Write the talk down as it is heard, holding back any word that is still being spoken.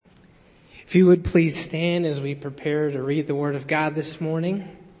If you would please stand as we prepare to read the Word of God this morning.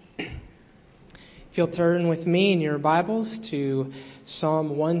 If you'll turn with me in your Bibles to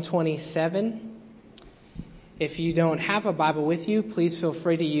Psalm 127. If you don't have a Bible with you, please feel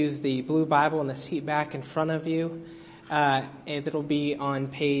free to use the blue Bible in the seat back in front of you. It'll be on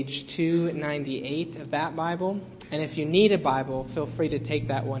page 298 of that Bible. And if you need a Bible, feel free to take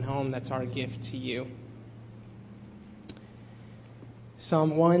that one home. That's our gift to you.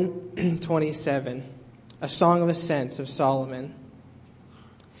 Psalm 127, a song of ascents of Solomon.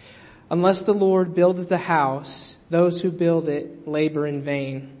 Unless the Lord builds the house, those who build it labor in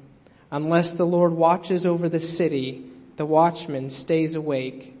vain. Unless the Lord watches over the city, the watchman stays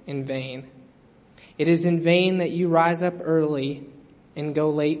awake in vain. It is in vain that you rise up early and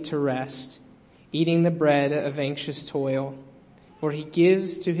go late to rest, eating the bread of anxious toil, for he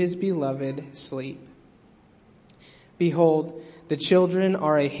gives to his beloved sleep. Behold, the children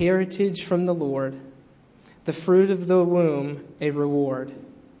are a heritage from the Lord, the fruit of the womb a reward.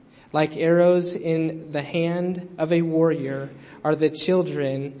 Like arrows in the hand of a warrior are the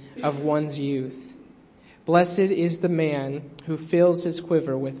children of one's youth. Blessed is the man who fills his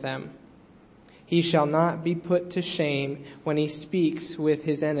quiver with them. He shall not be put to shame when he speaks with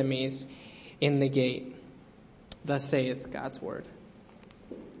his enemies in the gate. Thus saith God's word.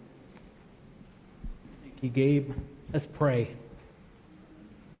 Thank you, Gabe. Let's pray.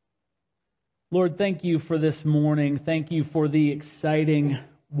 Lord, thank you for this morning. Thank you for the exciting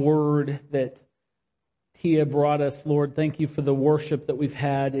word that Tia brought us, Lord. Thank you for the worship that we've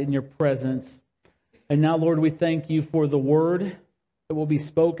had in your presence. And now, Lord, we thank you for the word that will be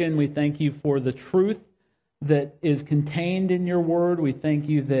spoken. We thank you for the truth that is contained in your word. We thank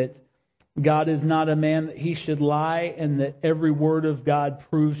you that God is not a man that he should lie, and that every word of God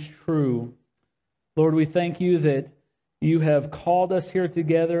proves true. Lord, we thank you that you have called us here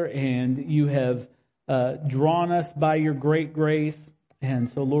together, and you have drawn us by your great grace. And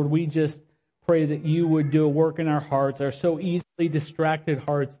so, Lord, we just pray that you would do a work in our hearts, our so easily distracted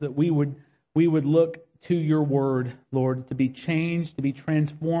hearts, that we would look to your word, Lord, to be changed, to be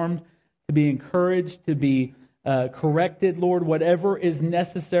transformed, to be encouraged, to be corrected, Lord. Whatever is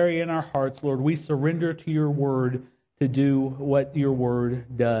necessary in our hearts, Lord, we surrender to your word to do what your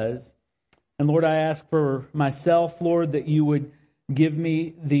word does. And Lord, I ask for myself, Lord, that you would give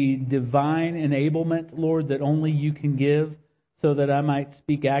me the divine enablement, Lord, that only you can give, so that I might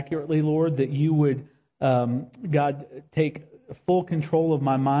speak accurately, Lord, that you would, God, take full control of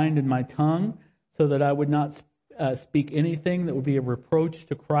my mind and my tongue, so that I would not speak anything that would be a reproach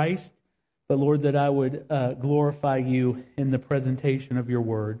to Christ, but Lord, that I would glorify you in the presentation of your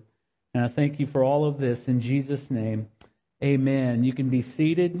word. And I thank you for all of this in Jesus' name. Amen. You can be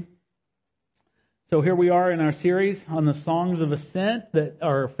seated. So here we are in our series on the songs of ascent that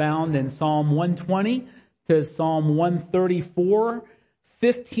are found in Psalm 120 to Psalm 134,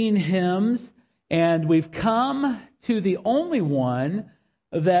 15 hymns, and we've come to the only one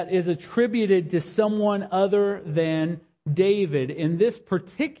that is attributed to someone other than David. In this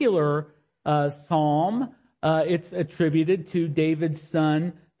particular psalm, it's attributed to David's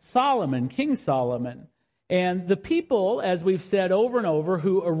son Solomon, King Solomon. And the people, as we've said over and over,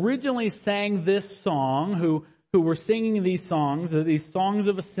 who originally sang this song, who were singing these songs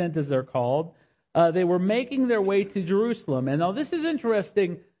of ascent as they're called, they were making their way to Jerusalem. And now this is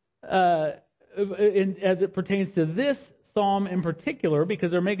interesting as it pertains to this psalm in particular,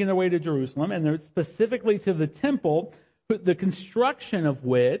 because they're making their way to Jerusalem, and they're specifically to the temple, the construction of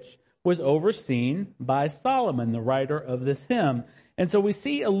which was overseen by Solomon, the writer of this hymn. And so we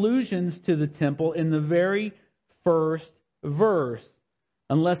see allusions to the temple in the very first verse.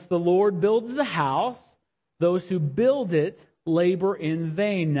 Unless the Lord builds the house, those who build it labor in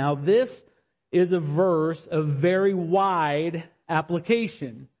vain. Now this is a verse of very wide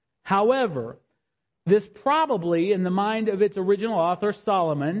application. However, this probably, in the mind of its original author,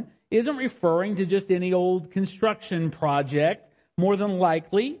 Solomon, isn't referring to just any old construction project. More than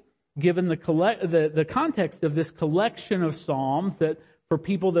likely, given the context of this collection of psalms, that for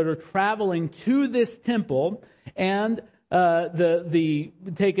people that are traveling to this temple, and the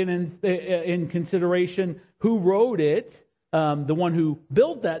taken in consideration who wrote it, the one who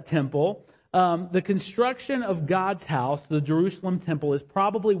built that temple, the construction of God's house, the Jerusalem temple, is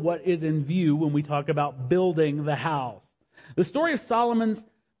probably what is in view when we talk about building the house. The story of Solomon's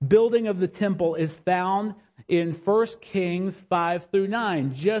building of the temple is found in 1 Kings 5 through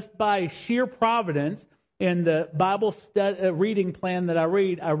 9. Just by sheer providence, in the Bible reading plan that I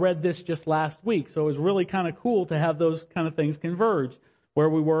read this just last week. So it was really kind of cool to have those kind of things converge, where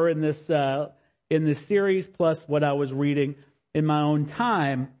we were in this series, plus what I was reading in my own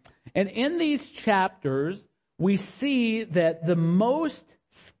time. And in these chapters, we see that the most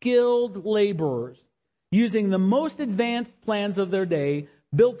skilled laborers, using the most advanced plans of their day,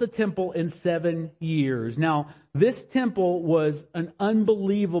 built the temple in 7 years. Now, this temple was an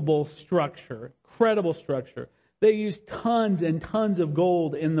unbelievable structure, incredible structure. They used tons and tons of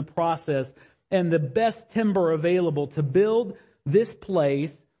gold in the process and the best timber available to build this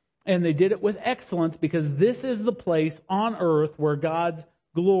place. And they did it with excellence because this is the place on earth where God's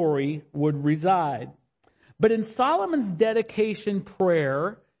glory would reside. But in Solomon's dedication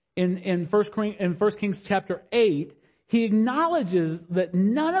prayer in 1 Kings chapter 8, he acknowledges that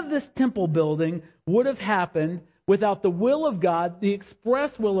none of this temple building would have happened without the will of God, the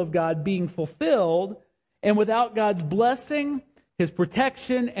express will of God being fulfilled, and without God's blessing, His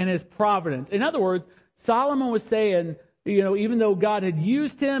protection, and His providence. In other words, Solomon was saying, even though God had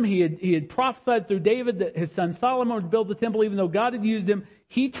used him, he had prophesied through David that his son Solomon would build the temple, even though God had used him,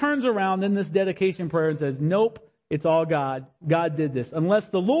 he turns around in this dedication prayer and says, nope, it's all God. God did this. Unless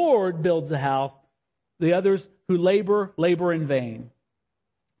the Lord builds the house, the others who labor in vain.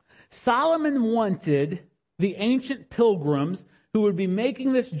 Solomon wanted the ancient pilgrims who would be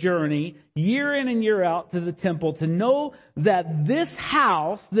making this journey year in and year out to the temple to know that this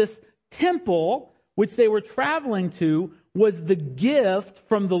house, this temple, which they were traveling to, was the gift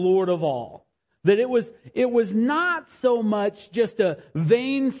from the Lord of all. That it was not so much just a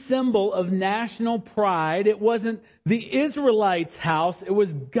vain symbol of national pride. It wasn't the Israelites' house. It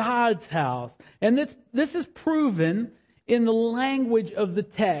was God's house. And this is proven in the language of the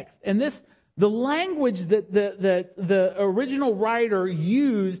text. And the language that the original writer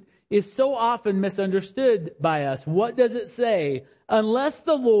used is so often misunderstood by us. What does it say? Unless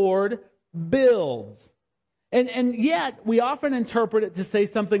the Lord builds. And yet we often interpret it to say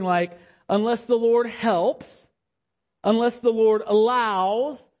something like, unless the Lord helps, unless the Lord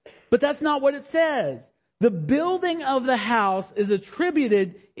allows, but that's not what it says. The building of the house is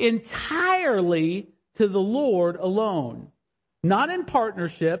attributed entirely to the Lord alone. Not in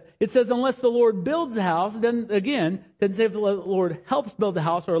partnership. It says unless the Lord builds the house, then again, it doesn't say if the Lord helps build the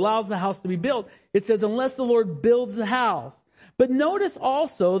house or allows the house to be built. It says unless the Lord builds the house. But notice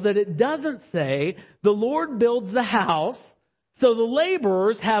also that it doesn't say the Lord builds the house, so the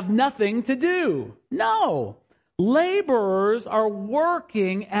laborers have nothing to do. No. Laborers are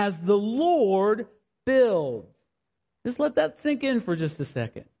working as the Lord builds. Just let that sink in for just a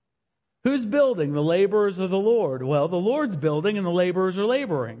second. Who's building? The laborers or the Lord? Well, the Lord's building and the laborers are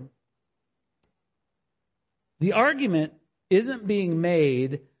laboring. The argument isn't being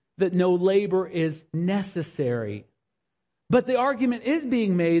made that no labor is necessary. But the argument is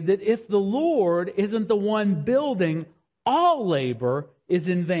being made that if the Lord isn't the one building, all labor is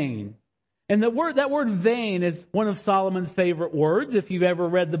in vain. And that word vain is one of Solomon's favorite words. If you've ever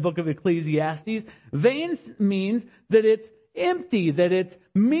read the book of Ecclesiastes, vain means that it's empty, that it's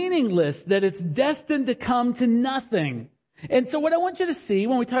meaningless, that it's destined to come to nothing. And so what I want you to see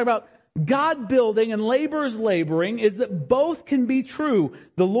when we talk about God building and laborers laboring is that both can be true.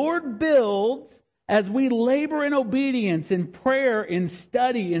 The Lord builds as we labor in obedience, in prayer, in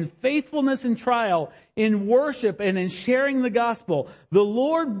study, in faithfulness and trial, in worship and in sharing the gospel. The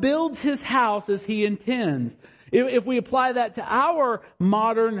Lord builds His house as He intends. If we apply that to our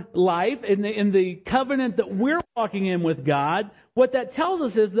modern life, in the covenant that we're walking in with God, what that tells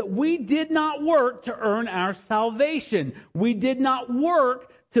us is that we did not work to earn our salvation. We did not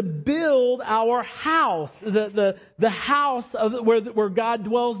work to build our house, the house of where God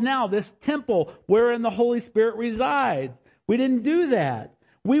dwells now, this temple wherein the Holy Spirit resides. We didn't do that.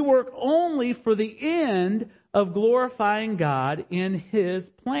 We work only for the end of glorifying God in His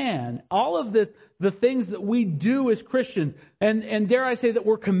plan. All of the things that we do as Christians, and dare I say that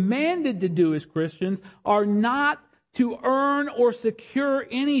we're commanded to do as Christians, are not to earn or secure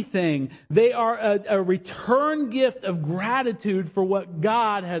anything. They are a return gift of gratitude for what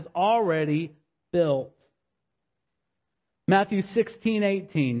God has already built. Matthew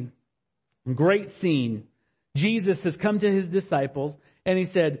 16:18, great scene. Jesus has come to His disciples and He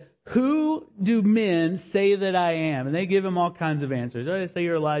said, who do men say that I am? And they give Him all kinds of answers. They say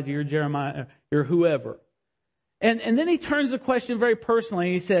you're Elijah, you're Jeremiah, you're whoever. And then He turns the question very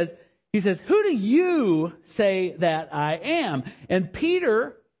personally. He says, who do you say that I am? And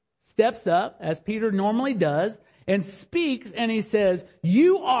Peter steps up, as Peter normally does, and speaks, and he says,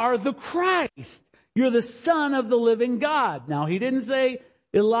 you are the Christ. You're the Son of the living God. Now, he didn't say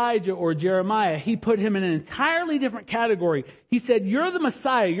Elijah or Jeremiah. He put him in an entirely different category. He said, you're the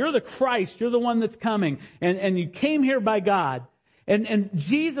Messiah. You're the Christ. You're the one that's coming. And you came here by God. And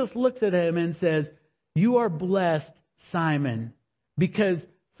Jesus looks at him and says, you are blessed, Simon, because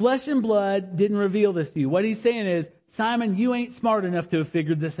flesh and blood didn't reveal this to you. What he's saying is, Simon, you ain't smart enough to have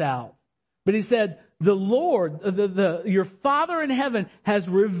figured this out. But he said, the Lord, your Father in heaven has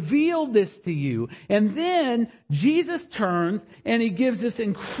revealed this to you. And then Jesus turns and he gives this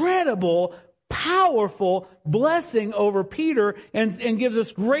incredible, powerful blessing over Peter and gives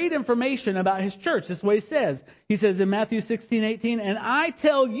us great information about his church. This is what he says. He says in Matthew 16:18, and I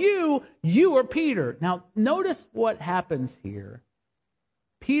tell you, you are Peter. Now, notice what happens here.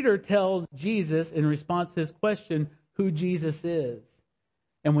 Peter tells Jesus in response to his question who Jesus is.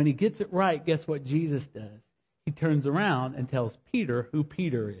 And when he gets it right, guess what Jesus does? He turns around and tells Peter who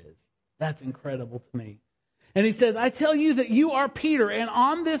Peter is. That's incredible to me. And he says, I tell you that you are Peter, and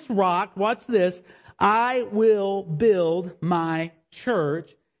on this rock, watch this, I will build my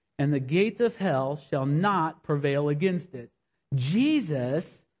church, and the gates of hell shall not prevail against it.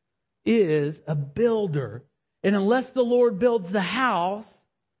 Jesus is a builder. And unless the Lord builds the house,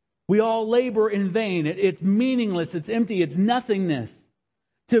 we all labor in vain. It's meaningless, it's empty, it's nothingness.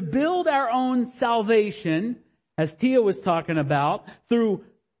 To build our own salvation, as Tia was talking about, through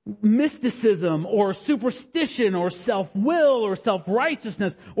mysticism or superstition or self-will or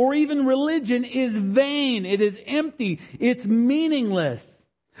self-righteousness or even religion is vain. It is empty. It's meaningless.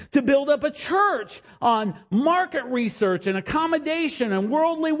 To build up a church on market research and accommodation and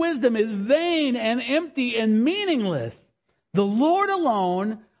worldly wisdom is vain and empty and meaningless. The Lord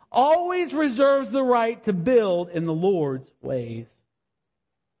alone always reserves the right to build in the Lord's ways.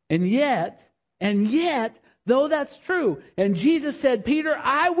 And yet, though that's true, and Jesus said, Peter,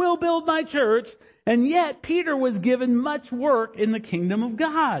 I will build my church, and yet Peter was given much work in the kingdom of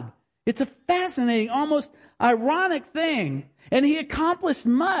God. It's a fascinating, almost ironic thing. And he accomplished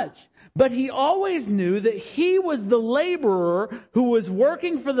much, but he always knew that he was the laborer who was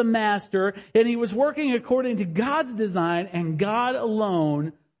working for the master, and he was working according to God's design, and God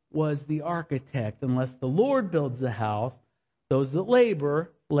alone was the architect. Unless the Lord builds the house, those that labor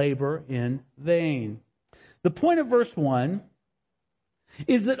in vain. The point of verse 1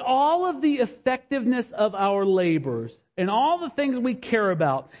 is that all of the effectiveness of our labors and all the things we care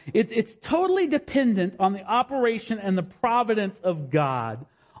about, it's totally dependent on the operation and the providence of God.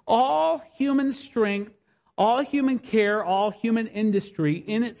 All human strength, all human care, all human industry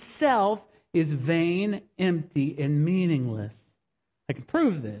in itself is vain, empty, and meaningless. I can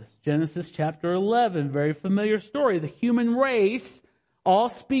prove this. Genesis chapter 11, very familiar story. The human race, all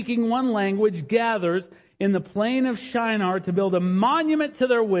speaking one language, gathers in the plain of Shinar to build a monument to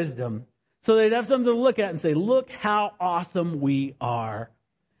their wisdom. So they'd have something to look at and say, look how awesome we are.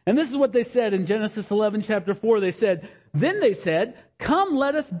 And this is what they said in Genesis 11, chapter 4. Then they said, come,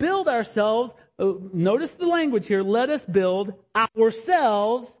 let us build ourselves. Notice the language here. Let us build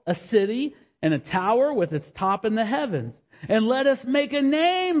ourselves a city and a tower with its top in the heavens. And let us make a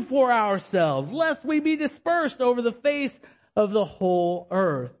name for ourselves, lest we be dispersed over the face of the whole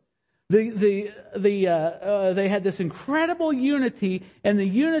earth. They had this incredible unity, and the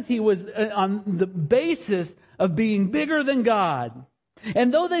unity was on the basis of being bigger than God.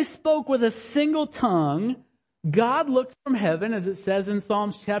 And though they spoke with a single tongue, God looked from heaven, as it says in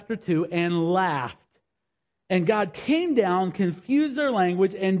Psalms chapter 2, and laughed. And God came down, confused their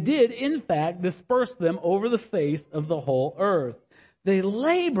language, and did, in fact, disperse them over the face of the whole earth. They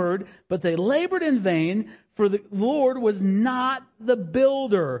labored, but they labored in vain, for the Lord was not the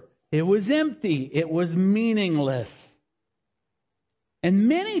builder. It was empty. It was meaningless. And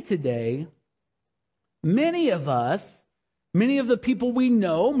many today, many of us, many of the people we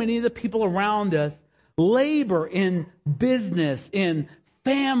know, many of the people around us, labor in business, in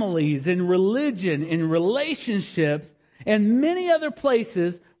families, in religion, in relationships, and many other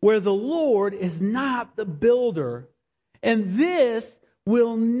places where the Lord is not the builder. And this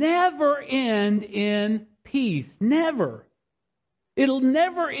will never end in peace. Never. It'll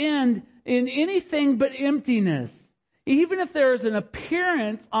never end in anything but emptiness. Even if there is an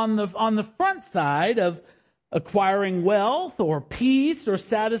appearance on the front side of acquiring wealth or peace or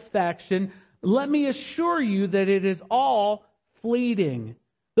satisfaction, let me assure you that it is all fleeting.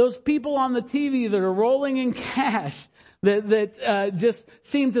 Those people on the TV that are rolling in cash, that just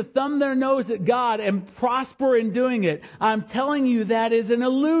seem to thumb their nose at God and prosper in doing it, I'm telling you that is an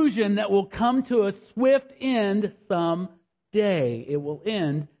illusion that will come to a swift end someday. It will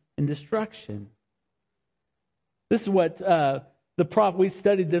end in destruction. This is what the prophet, we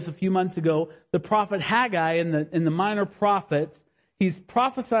studied this a few months ago, the prophet Haggai in the minor prophets, he's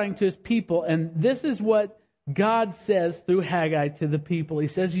prophesying to his people, and this is what God says through Haggai to the people. He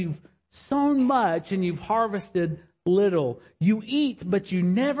says, you've sown much and you've harvested little. You eat, but you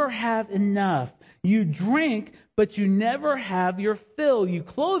never have enough. You drink, but you never have your fill. You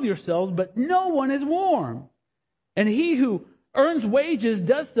clothe yourselves, but no one is warm. And he who earns wages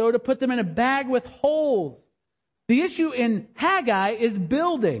does so to put them in a bag with holes. The issue in Haggai is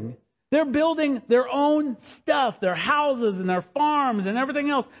building. They're building their own stuff, their houses and their farms and everything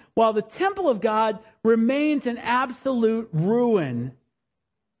else, while the temple of God remains in absolute ruin.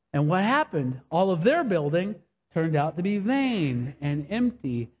 And what happened? All of their building turned out to be vain and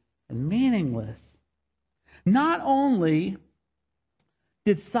empty and meaningless. Not only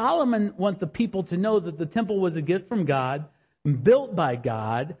did Solomon want the people to know that the temple was a gift from God, built by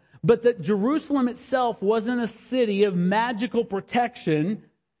God, but that Jerusalem itself wasn't a city of magical protection,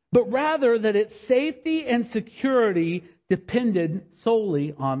 but rather that its safety and security depended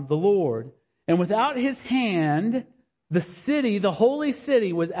solely on the Lord. And without His hand, the city, the holy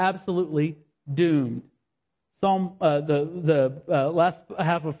city, was absolutely doomed. The last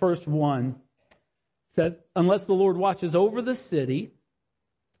half of verse 1 says, unless the Lord watches over the city,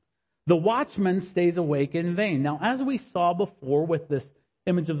 the watchman stays awake in vain. Now, as we saw before with this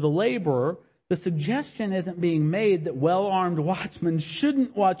image of the laborer, the suggestion isn't being made that well-armed watchmen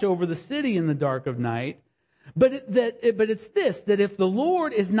shouldn't watch over the city in the dark of night, but it's this, that if the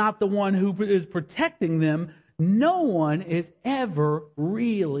Lord is not the one who is protecting them, no one is ever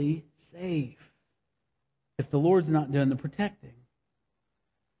really safe if the Lord's not doing the protecting.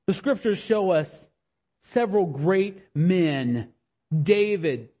 The scriptures show us several great men,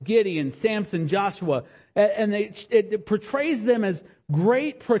 David, Gideon, Samson, Joshua, and it portrays them as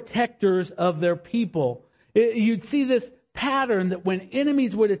great protectors of their people. You'd see this pattern that when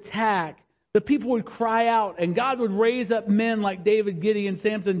enemies would attack, the people would cry out, and God would raise up men like David, Gideon,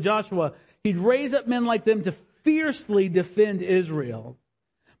 Samson, Joshua. He'd raise up men like them to fiercely defend Israel.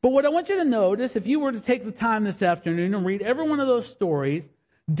 But what I want you to notice, if you were to take the time this afternoon and read every one of those stories,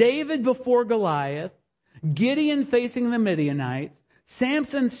 David before Goliath, Gideon facing the Midianites,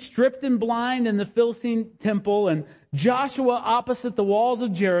 Samson stripped and blind in the Philistine temple, and Joshua opposite the walls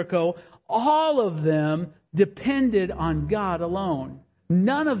of Jericho, all of them depended on God alone.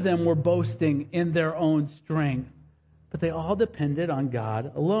 None of them were boasting in their own strength, but they all depended on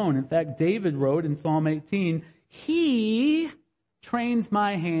God alone. In fact, David wrote in Psalm 18, He trains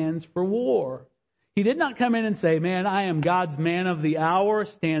my hands for war. He did not come in and say, man, I am God's man of the hour.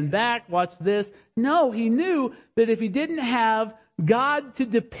 Stand back, watch this. No, he knew that if he didn't have God to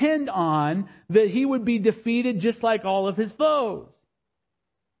depend on, that he would be defeated just like all of his foes.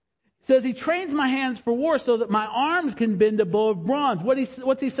 It says he trains my hands for war so that my arms can bend a bow of bronze.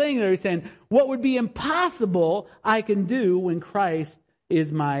 What's he saying there? He's saying, what would be impossible I can do when Christ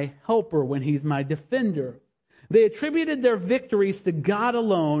is my helper, when he's my defender. They attributed their victories to God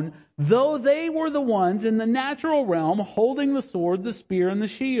alone, though they were the ones in the natural realm holding the sword, the spear, and the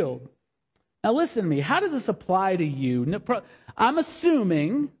shield. Now listen to me. How does this apply to you? I'm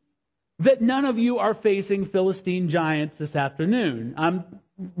assuming that none of you are facing Philistine giants this afternoon.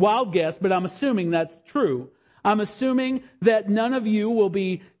 Wild guess, but I'm assuming that's true. I'm assuming that none of you will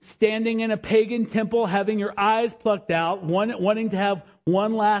be standing in a pagan temple having your eyes plucked out, wanting to have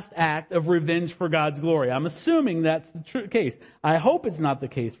one last act of revenge for God's glory. I'm assuming that's the case. I hope it's not the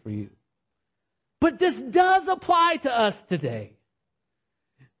case for you. But this does apply to us today.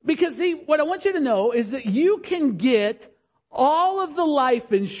 Because see, what I want you to know is that you can get all of the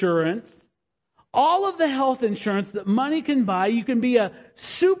life insurance, all of the health insurance that money can buy. You can be a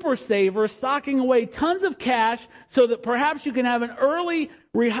super saver, stocking away tons of cash so that perhaps you can have an early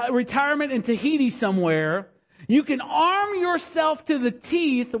retirement in Tahiti somewhere. You can arm yourself to the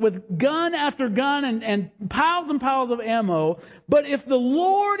teeth with gun after gun and piles of ammo. But if the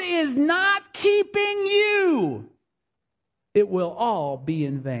Lord is not keeping you, it will all be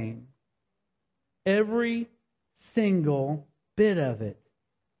in vain. Every single bit of it.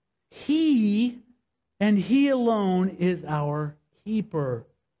 He and He alone is our keeper.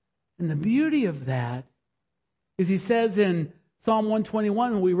 And the beauty of that is He says in Psalm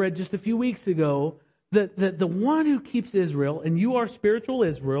 121, we read just a few weeks ago, that the one who keeps Israel, and you are spiritual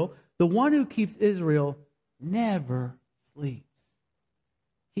Israel, the one who keeps Israel never sleeps.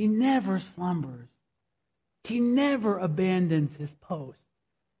 He never slumbers. He never abandons His post.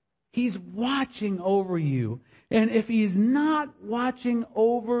 He's watching over you. And if He's not watching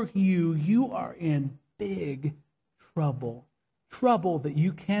over you, you are in big trouble. Trouble that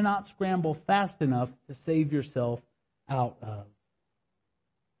you cannot scramble fast enough to save yourself out of.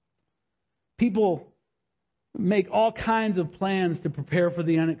 People make all kinds of plans to prepare for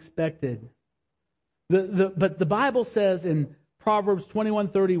the unexpected. But the Bible says in Proverbs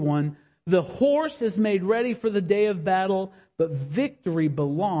 21:31, the horse is made ready for the day of battle, but victory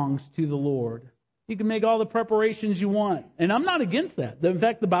belongs to the Lord. You can make all the preparations you want. And I'm not against that. In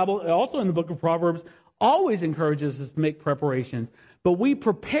fact, the Bible, also in the book of Proverbs, always encourages us to make preparations. But we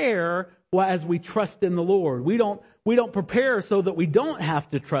prepare as we trust in the Lord. We don't prepare so that we don't have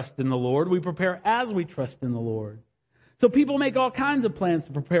to trust in the Lord. We prepare as we trust in the Lord. So people make all kinds of plans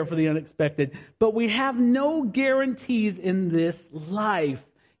to prepare for the unexpected. But we have no guarantees in this life.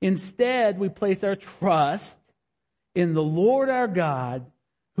 Instead, we place our trust in the Lord our God,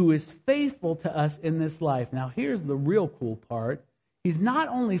 who is faithful to us in this life. Now, here's the real cool part. He's not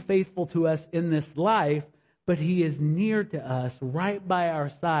only faithful to us in this life, but He is near to us, right by our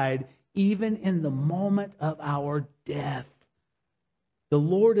side, even in the moment of our death. The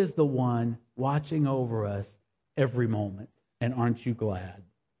Lord is the one watching over us every moment. And aren't you glad?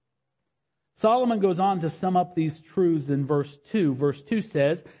 Solomon goes on to sum up these truths in verse 2. Verse 2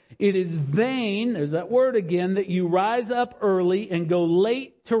 says, "It is vain," there's that word again, "that you rise up early and go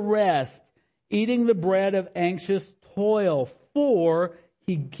late to rest, eating the bread of anxious toil, for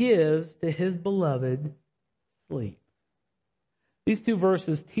He gives to His beloved sleep." These two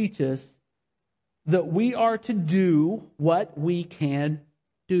verses teach us that we are to do what we can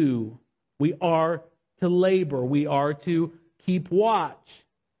do. We are to labor. We are to keep watch.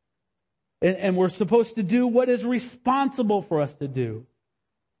 And we're supposed to do what is responsible for us to do.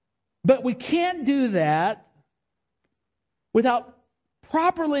 But we can't do that without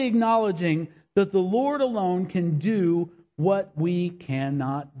properly acknowledging that the Lord alone can do what we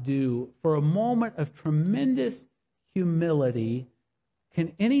cannot do. For a moment of tremendous humility,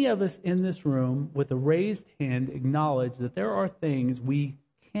 can any of us in this room with a raised hand acknowledge that there are things we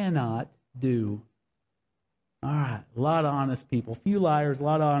cannot do? All right, a lot of honest people. Few liars, a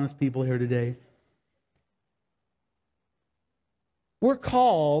lot of honest people here today. We're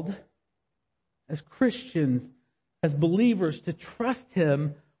called as Christians, as believers, to trust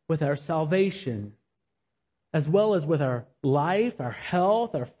Him with our salvation, as well as with our life, our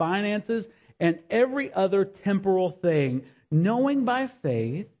health, our finances, and every other temporal thing, knowing by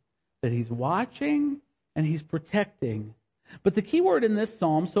faith that He's watching and He's protecting. But the key word in this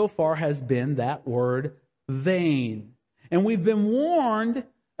psalm so far has been that word, vain. And we've been warned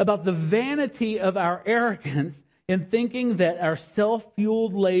about the vanity of our arrogance in thinking that our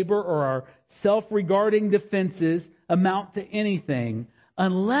self-fueled labor or our self-regarding defenses amount to anything.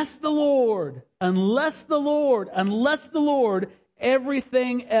 Unless the Lord,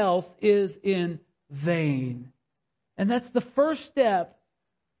 everything else is in vain. And that's the first step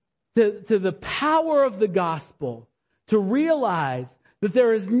to the power of the gospel, to realize that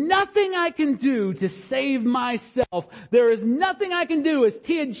there is nothing I can do to save myself. There is nothing I can do, as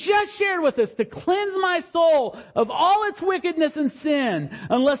Tia just shared with us, to cleanse my soul of all its wickedness and sin.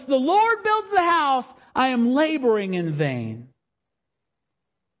 Unless the Lord builds the house, I am laboring in vain.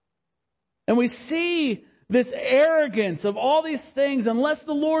 And we see this arrogance of all these things. Unless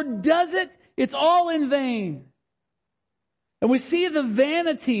the Lord does it, it's all in vain. And we see the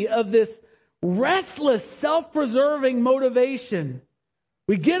vanity of this restless, self-preserving motivation.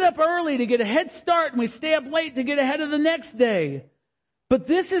 We get up early to get a head start and we stay up late to get ahead of the next day. But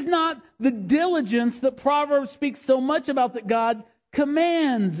this is not the diligence that Proverbs speaks so much about that God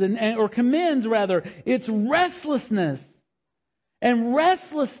commands or commends rather. It's restlessness. And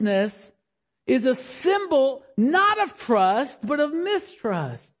restlessness is a symbol not of trust, but of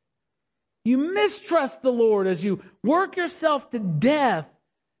mistrust. You mistrust the Lord as you work yourself to death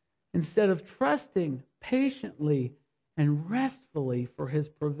instead of trusting patiently and restfully for His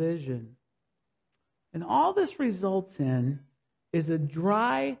provision. And all this results in is a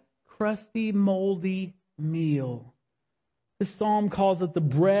dry, crusty, moldy meal. The psalm calls it the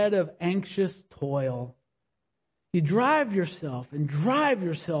bread of anxious toil. You drive yourself and drive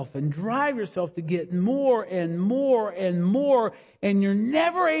yourself and drive yourself to get more and more and more, and you're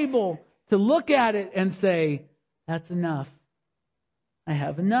never able to look at it and say, that's enough. I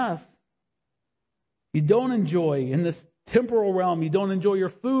have enough. You don't enjoy, in this temporal realm, you don't enjoy your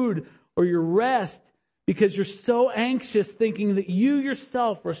food or your rest because you're so anxious thinking that you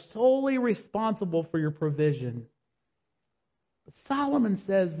yourself are solely responsible for your provision. But Solomon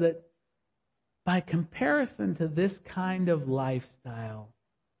says that by comparison to this kind of lifestyle,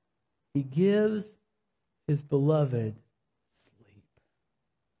 He gives His beloved sleep.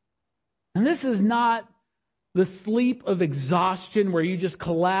 And this is not the sleep of exhaustion where you just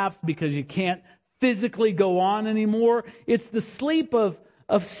collapse because you can't physically go on anymore. It's the sleep of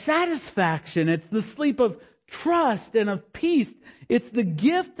satisfaction. It's the sleep of trust and of peace. It's the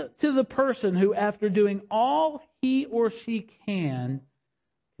gift to the person who, after doing all he or she can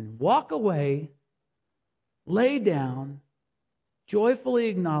walk away, lay down, joyfully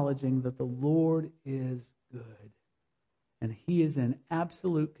acknowledging that the Lord is good and He is in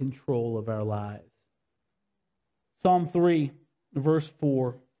absolute control of our lives. Psalm 3, verse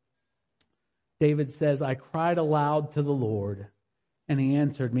 4, David says, I cried aloud to the Lord, and He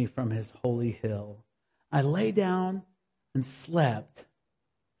answered me from His holy hill. I lay down and slept,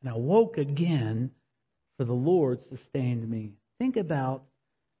 and I woke again, for the Lord sustained me. Think about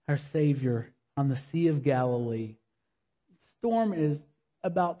our Savior on the Sea of Galilee. The storm is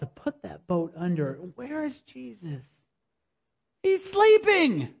about to put that boat under. Where is Jesus? He's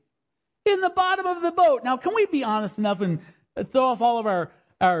sleeping in the bottom of the boat. Now, can we be honest enough and throw off all of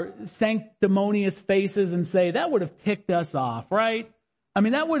our sanctimonious faces and say that would have ticked us off, right? I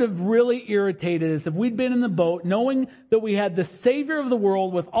mean, that would have really irritated us if we'd been in the boat knowing that we had the Savior of the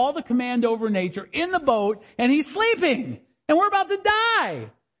world with all the command over nature in the boat and He's sleeping and we're about to die.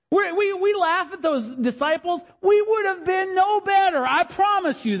 We laugh at those disciples. We would have been no better. I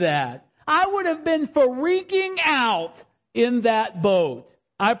promise you that. I would have been freaking out in that boat.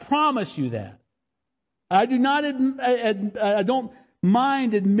 I promise you that. I don't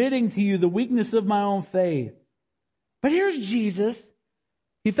mind admitting to you the weakness of my own faith. But here's Jesus.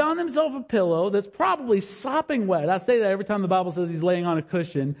 He found himself a pillow that's probably sopping wet. I say that every time the Bible says he's laying on a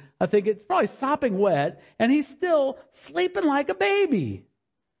cushion. I think it's probably sopping wet, and he's still sleeping like a baby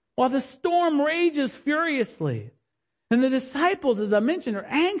while the storm rages furiously. And the disciples, as I mentioned, are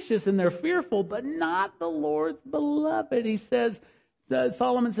anxious and they're fearful, but not the Lord's beloved. He says,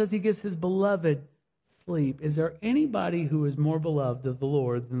 Solomon says he gives his beloved sleep. Is there anybody who is more beloved of the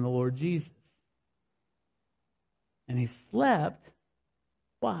Lord than the Lord Jesus? And he slept.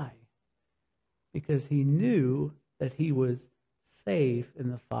 Why? Because he knew that he was safe in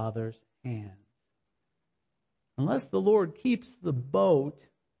the Father's hands. Unless the Lord keeps the boat,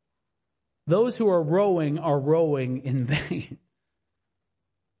 those who are rowing in vain.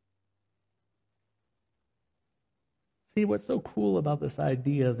 See, what's so cool about this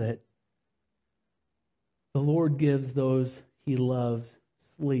idea that the Lord gives those He loves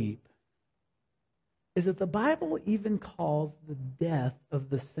sleep is that the Bible even calls the death of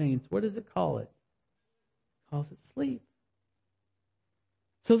the saints. What does it call it? It calls it sleep.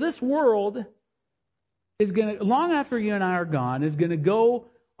 So this world is going to, long after you and I are gone, is going to go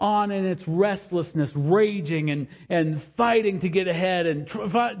on in its restlessness, raging and fighting to get ahead and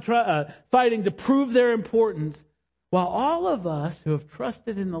fighting to prove their importance, while all of us who have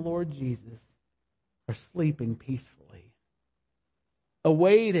trusted in the Lord Jesus are sleeping peacefully,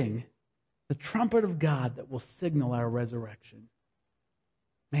 awaiting the trumpet of God that will signal our resurrection.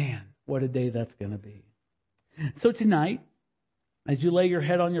 Man, what a day that's going to be. So tonight, as you lay your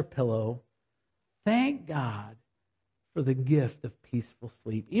head on your pillow, thank God for the gift of peaceful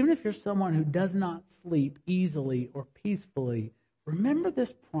sleep. Even if you're someone who does not sleep easily or peacefully, remember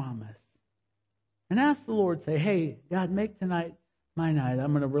this promise. And ask the Lord, say, hey, God, make tonight my night.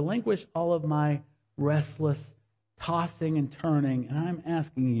 I'm going to relinquish all of my restless tossing and turning, and I'm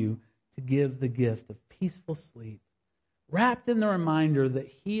asking you to give the gift of peaceful sleep, wrapped in the reminder that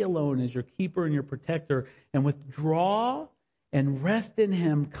He alone is your keeper and your protector, and withdraw and rest in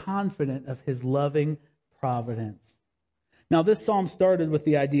Him, confident of His loving providence. Now, this psalm started with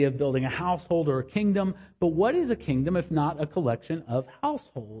the idea of building a household or a kingdom, but what is a kingdom if not a collection of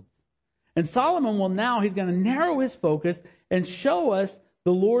households? And Solomon he's going to narrow his focus and show us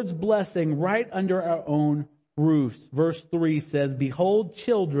the Lord's blessing right under our own roofs. Verse 3 says, behold,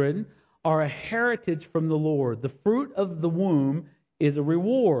 children are a heritage from the Lord. The fruit of the womb is a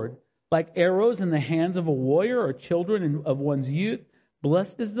reward. Like arrows in the hands of a warrior or children of one's youth,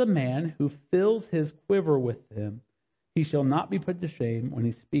 blessed is the man who fills his quiver with them. He shall not be put to shame when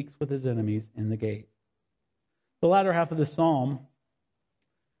he speaks with his enemies in the gate. The latter half of the psalm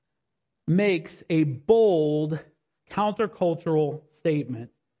makes a bold countercultural statement.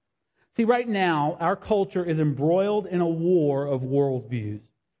 See, right now, our culture is embroiled in a war of worldviews.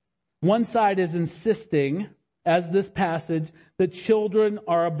 One side is insisting, as this passage, that children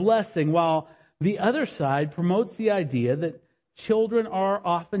are a blessing, while the other side promotes the idea that children are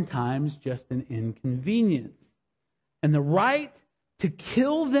oftentimes just an inconvenience. And the right to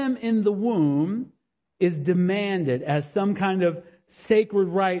kill them in the womb is demanded as some kind of sacred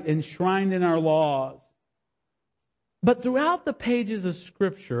right enshrined in our laws. But throughout the pages of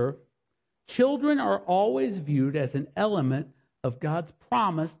Scripture, children are always viewed as an element of God's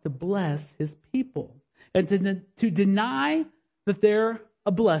promise to bless His people. And to deny that they're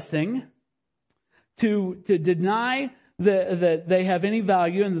a blessing, to deny that they have any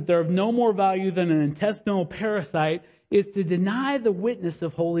value and that they're of no more value than an intestinal parasite is to deny the witness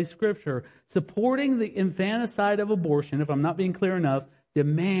of Holy Scripture. Supporting the infanticide of abortion, if I'm not being clear enough,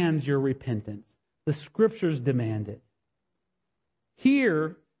 demands your repentance. The Scriptures demand it.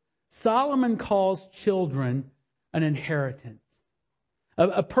 Here, Solomon calls children an inheritance.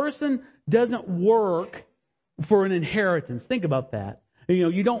 A person doesn't work for an inheritance. Think about that.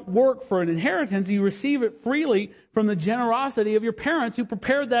 You don't work for an inheritance. You receive it freely from the generosity of your parents who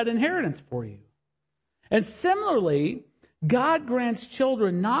prepared that inheritance for you. And similarly, God grants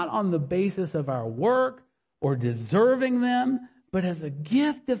children not on the basis of our work or deserving them, but as a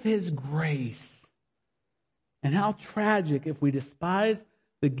gift of His grace. And how tragic if we despise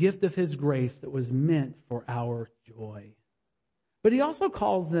the gift of His grace that was meant for our joy. But He also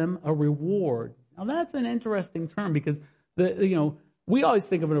calls them a reward. Now that's an interesting term because we always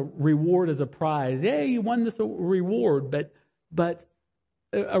think of a reward as a prize. Hey, you won this reward, but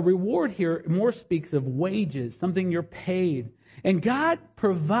a reward here more speaks of wages, something you're paid. And God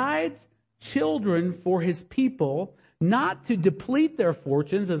provides children for His people, not to deplete their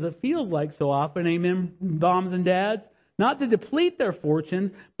fortunes, as it feels like so often, amen, moms and dads, not to deplete their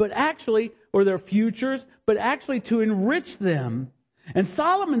fortunes, but actually, or their futures, but actually to enrich them. And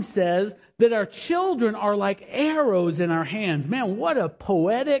Solomon says that our children are like arrows in our hands. Man, what a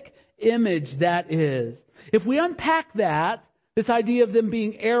poetic image that is. If we unpack that, this idea of them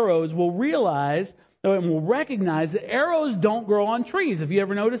being arrows, we'll realize and we'll recognize that arrows don't grow on trees. Have you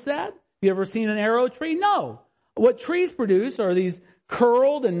ever noticed that? Have you ever seen an arrow tree? No. What trees produce are these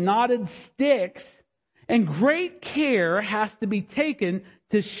curled and knotted sticks, and great care has to be taken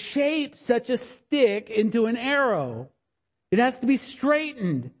to shape such a stick into an arrow. It has to be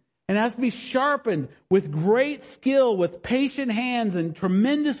straightened and has to be sharpened with great skill, with patient hands and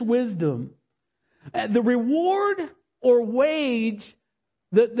tremendous wisdom. The reward or wage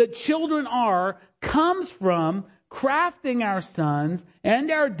that children comes from crafting our sons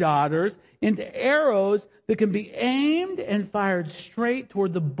and our daughters into arrows that can be aimed and fired straight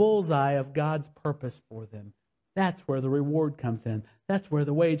toward the bullseye of God's purpose for them. That's where the reward comes in. That's where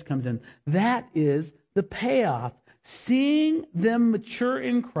the wage comes in. That is the payoff. Seeing them mature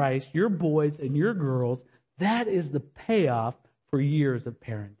in Christ, your boys and your girls, that is the payoff for years of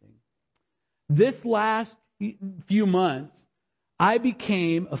parenting. This last few months, I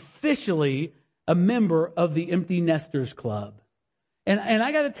became officially a member of the Empty Nesters Club. And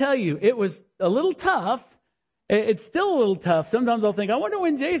I got to tell you, it was a little tough. It's still a little tough. Sometimes I'll think, I wonder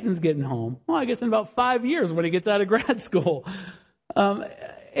when Jason's getting home. Well, I guess in about 5 years when he gets out of grad school.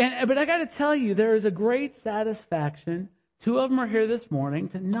 But I got to tell you, there is a great satisfaction. 2 of them are here this morning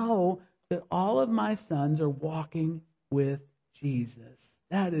to know that all of my sons are walking with Jesus.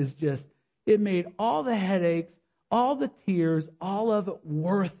 That is just, it made all the headaches, all the tears, all of it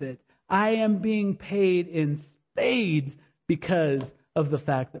worth it. I am being paid in spades because of the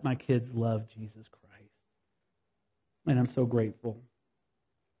fact that my kids love Jesus Christ. And I'm so grateful.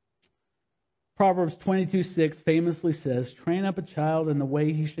 Proverbs 22:6 famously says, train up a child in the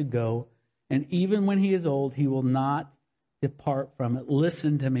way he should go, and even when he is old, he will not depart from it.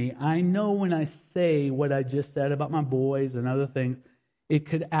 Listen to me. I know when I say what I just said about my boys and other things, it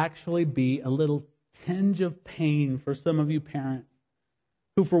could actually be a little tinge of pain for some of you parents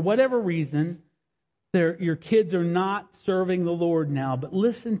who, for whatever reason, your kids are not serving the Lord now. But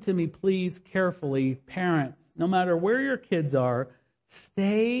listen to me, please, carefully, parents. No matter where your kids are,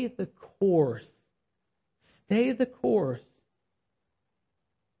 stay the course. Stay the course.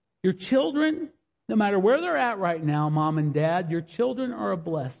 Your children, no matter where they're at right now, mom and dad, your children are a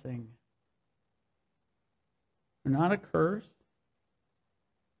blessing. They're not a curse.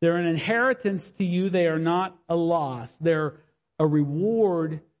 They're an inheritance to you. They are not a loss. They're a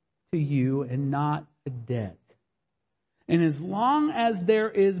reward to you and not a debt. And as long as there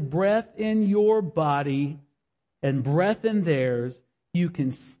is breath in your body and breath in theirs, you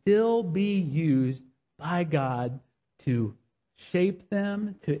can still be used by God to shape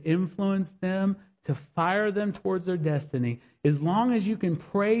them, to influence them, to fire them towards their destiny. As long as you can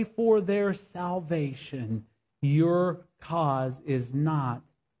pray for their salvation, your cause is not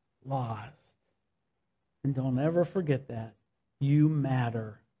lost. And don't ever forget that. You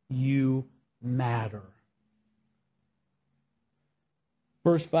matter. You matter.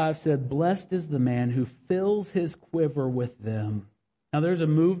 Verse 5 said, blessed is the man who fills his quiver with them. Now there's a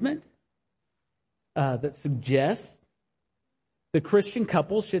movement that suggests the Christian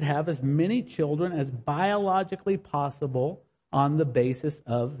couple should have as many children as biologically possible on the basis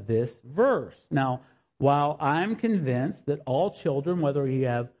of this verse. Now, while I'm convinced that all children, whether you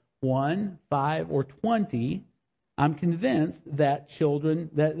have 1, 5, or 20, I'm convinced that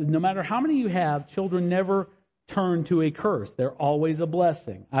that no matter how many you have, children never turn to a curse. They're always a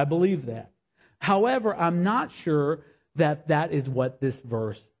blessing. I believe that. However, I'm not sure that that is what this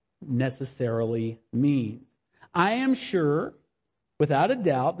verse necessarily means. I am sure, without a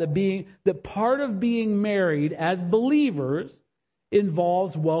doubt, that part of being married as believers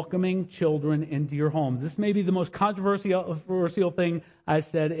involves welcoming children into your homes. This may be the most controversial thing I've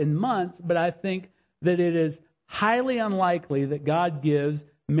said in months, but I think that it is highly unlikely that God gives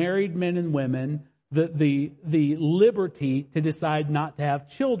married men and women the liberty to decide not to have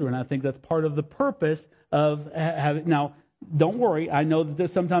children. I think that's part of the purpose of having. Now, don't worry. I know that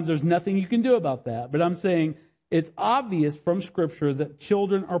sometimes there's nothing you can do about that, but I'm saying it's obvious from Scripture that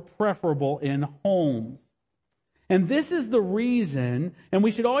children are preferable in homes. And this is the reason, and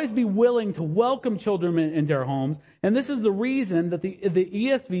we should always be willing to welcome children into our homes, and this is the reason that the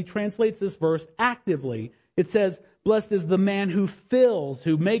ESV translates this verse actively. It says, blessed is the man who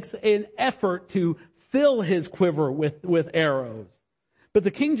makes an effort to fill his quiver with arrows. But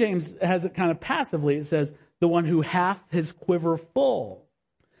the King James has it kind of passively. It says, the one who hath his quiver full.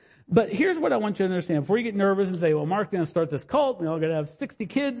 But here's what I want you to understand. Before you get nervous and say, well, Mark's going to start this cult, and we're all going to have 60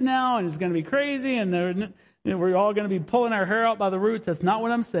 kids now, and it's going to be crazy, and we're all going to be pulling our hair out by the roots. That's not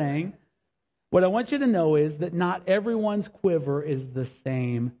what I'm saying. What I want you to know is that not everyone's quiver is the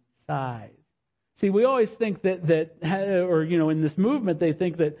same size. See, we always think that in this movement, they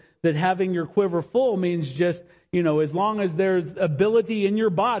think that having your quiver full means just, as long as there's ability in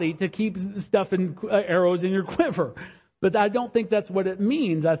your body to keep stuff in arrows in your quiver. But I don't think that's what it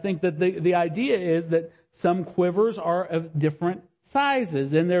means. I think that the idea is that some quivers are of different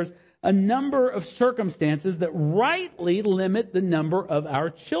sizes, and there's a number of circumstances that rightly limit the number of our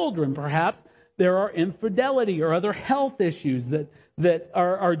children. Perhaps there are infidelity or other health issues that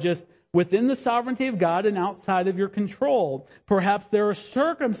are just within the sovereignty of God and outside of your control. Perhaps there are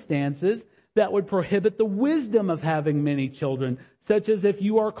circumstances that would prohibit the wisdom of having many children, such as if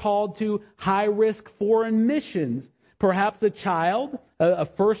you are called to high-risk foreign missions. Perhaps a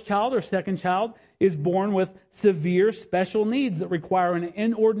first child or second child, is born with severe special needs that require an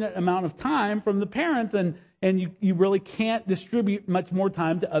inordinate amount of time from the parents, and you really can't distribute much more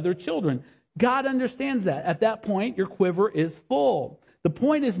time to other children. God understands that. At that point, your quiver is full. The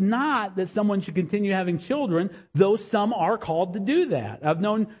point is not that someone should continue having children, though some are called to do that. I've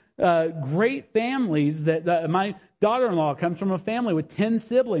known great families that my daughter-in-law comes from a family with 10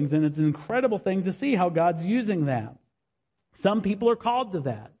 siblings, and it's an incredible thing to see how God's using that. Some people are called to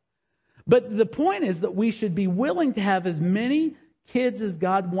that. But the point is that we should be willing to have as many kids as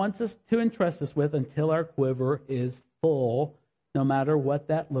God wants us to entrust us with until our quiver is full, no matter what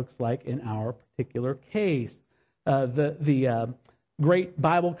that looks like in our particular case. The great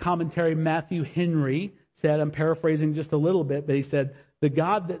Bible commentary Matthew Henry said, I'm paraphrasing just a little bit, but he said, the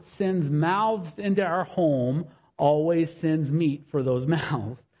God that sends mouths into our home always sends meat for those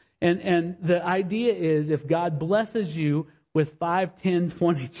mouths. And the idea is if God blesses you with 5, 10,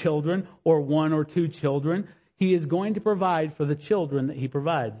 20 children or 1 or 2 children, He is going to provide for the children that He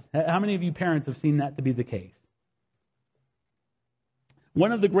provides. How many of you parents have seen that to be the case?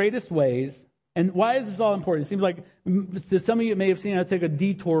 One of the greatest ways, and why is this all important? It seems like to some of you may have seen I take a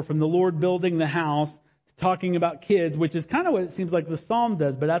detour from the Lord building the house to talking about kids, which is kind of what it seems like the psalm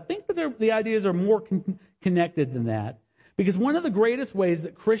does, but I think that the ideas are more connected than that. Because one of the greatest ways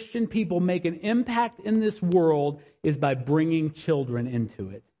that Christian people make an impact in this world is by bringing children into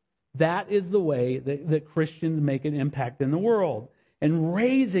it. That is the way that Christians make an impact in the world. And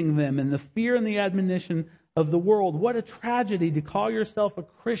raising them in the fear and the admonition of the world. What a tragedy to call yourself a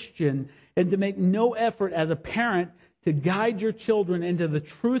Christian and to make no effort as a parent to guide your children into the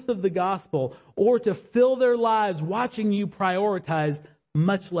truth of the gospel or to fill their lives watching you prioritize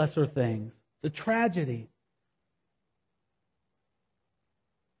much lesser things. It's a tragedy.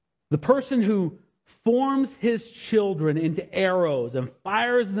 The person who forms his children into arrows and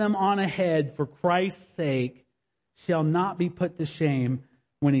fires them on ahead for Christ's sake shall not be put to shame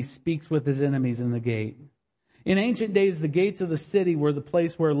when he speaks with his enemies in the gate. In ancient days, the gates of the city were the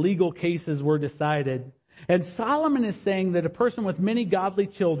place where legal cases were decided. And Solomon is saying that a person with many godly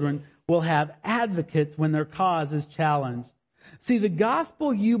children will have advocates when their cause is challenged. See, the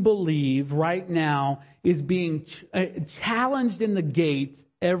gospel you believe right now is being challenged in the gates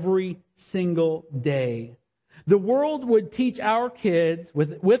every single day. The world would teach our kids,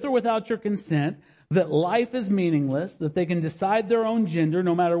 with or without your consent, that life is meaningless, that they can decide their own gender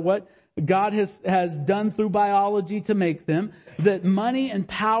no matter what God has done through biology to make them, that money and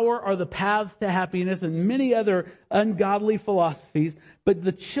power are the paths to happiness, and many other ungodly philosophies. But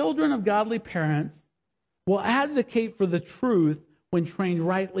the children of godly parents will advocate for the truth when trained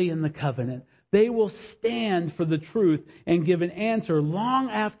rightly in the covenant. They will stand for the truth and give an answer long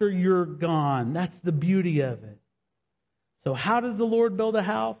after you're gone. That's the beauty of it. So how does the Lord build a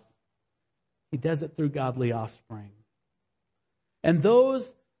house? He does it through godly offspring. And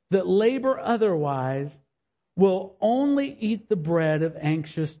those that labor otherwise will only eat the bread of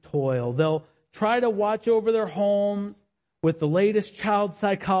anxious toil. They'll try to watch over their homes with the latest child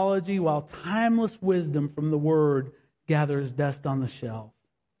psychology while timeless wisdom from the Word gathers dust on the shelf.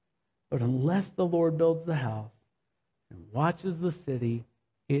 But unless the Lord builds the house and watches the city,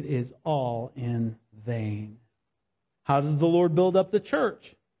 it is all in vain. How does the Lord build up the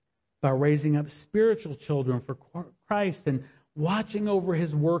church? By raising up spiritual children for Christ and watching over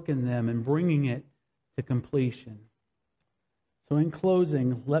His work in them and bringing it to completion. So in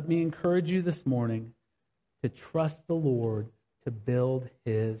closing, let me encourage you this morning to trust the Lord to build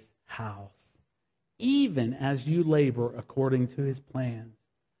His house, even as you labor according to His plans.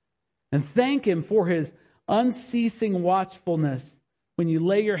 And thank Him for His unceasing watchfulness when you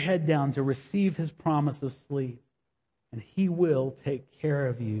lay your head down to receive His promise of sleep. And He will take care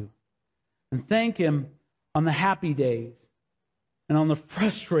of you. And thank Him on the happy days and on the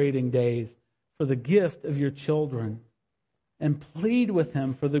frustrating days for the gift of your children. And plead with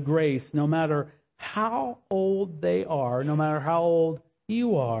Him for the grace, no matter how old they are, no matter how old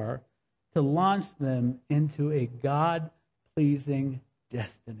you are, to launch them into a God-pleasing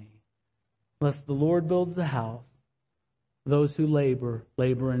destiny. Unless the Lord builds the house, those who labor,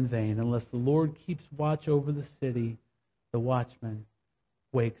 labor in vain. Unless the Lord keeps watch over the city, the watchman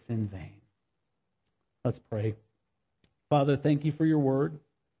wakes in vain. Let's pray. Father, thank you for your word.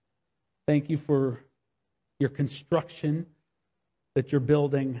 Thank you for your construction, that you're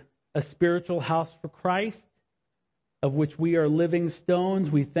building a spiritual house for Christ, of which we are living stones.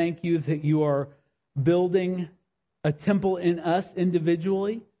 We thank you that you are building a temple in us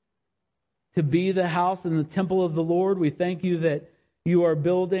individually to be the house and the temple of the Lord. We thank you that you are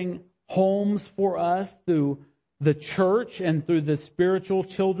building homes for us through the church and through the spiritual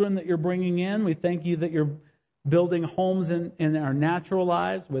children that you're bringing in. We thank you that you're building homes in our natural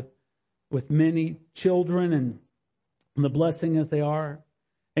lives with many children and the blessing that they are.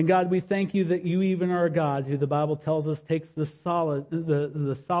 And God, we thank you that you even are a God who the Bible tells us takes the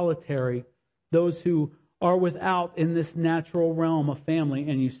solitary, those who are without in this natural realm of family,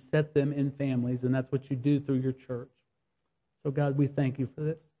 and you set them in families, and that's what you do through your church. So God, we thank you for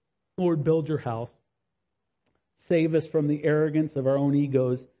this. Lord, build your house. Save us from the arrogance of our own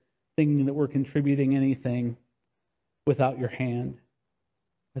egos, thinking that we're contributing anything without your hand,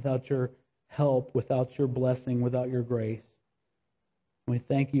 without your help, without your blessing, without your grace. And we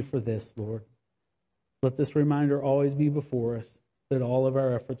thank you for this, Lord. Let this reminder always be before us that all of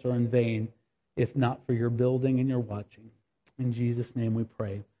our efforts are in vain, if not for your building and your watching. In Jesus' name we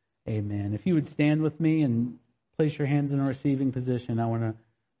pray. Amen. If you would stand with me and place your hands in a receiving position, I want to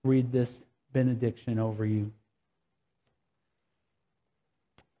read this benediction over you.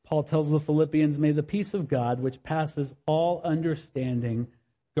 Paul tells the Philippians, may the peace of God, which passes all understanding,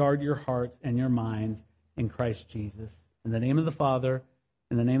 guard your hearts and your minds in Christ Jesus. In the name of the Father,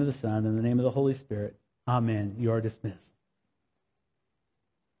 in the name of the Son, in the name of the Holy Spirit. Amen. You are dismissed.